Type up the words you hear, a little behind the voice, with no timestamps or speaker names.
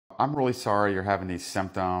I'm really sorry you're having these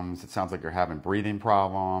symptoms. It sounds like you're having breathing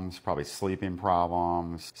problems, probably sleeping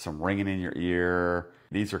problems, some ringing in your ear.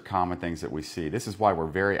 These are common things that we see. This is why we're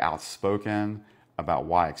very outspoken about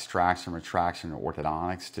why extraction, retraction, or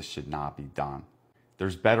orthodontics just should not be done.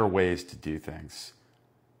 There's better ways to do things.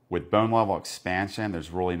 With bone level expansion,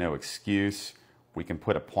 there's really no excuse. We can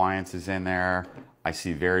put appliances in there. I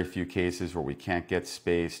see very few cases where we can't get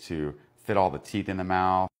space to fit all the teeth in the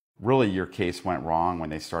mouth. Really, your case went wrong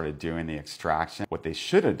when they started doing the extraction. What they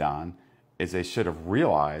should have done is they should have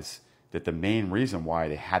realized that the main reason why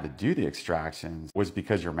they had to do the extractions was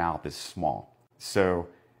because your mouth is small. So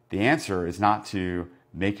the answer is not to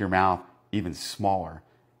make your mouth even smaller.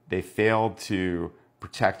 They failed to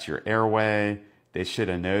protect your airway. They should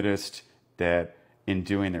have noticed that in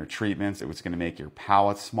doing their treatments, it was going to make your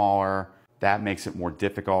palate smaller. That makes it more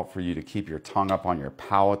difficult for you to keep your tongue up on your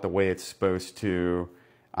palate the way it's supposed to.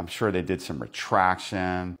 I'm sure they did some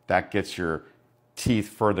retraction. That gets your teeth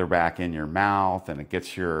further back in your mouth, and it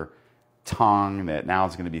gets your tongue that now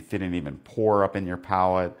is going to be fitting even poorer up in your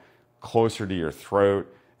palate, closer to your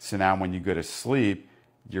throat. So now when you go to sleep,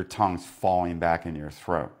 your tongue's falling back in your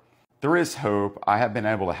throat. There is hope. I have been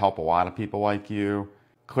able to help a lot of people like you.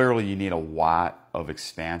 Clearly, you need a lot of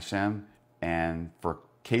expansion. And for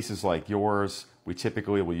cases like yours, we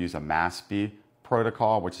typically will use a MASP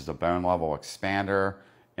protocol, which is a bone level expander.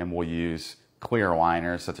 And we'll use clear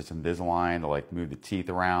liners such as Invisalign to move the teeth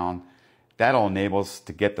around. That'll enable us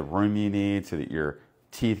to get the room you need so that your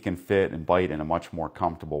teeth can fit and bite in a much more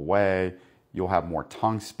comfortable way. You'll have more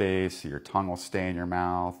tongue space, so your tongue will stay in your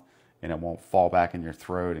mouth and it won't fall back in your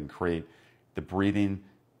throat and create the breathing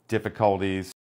difficulties.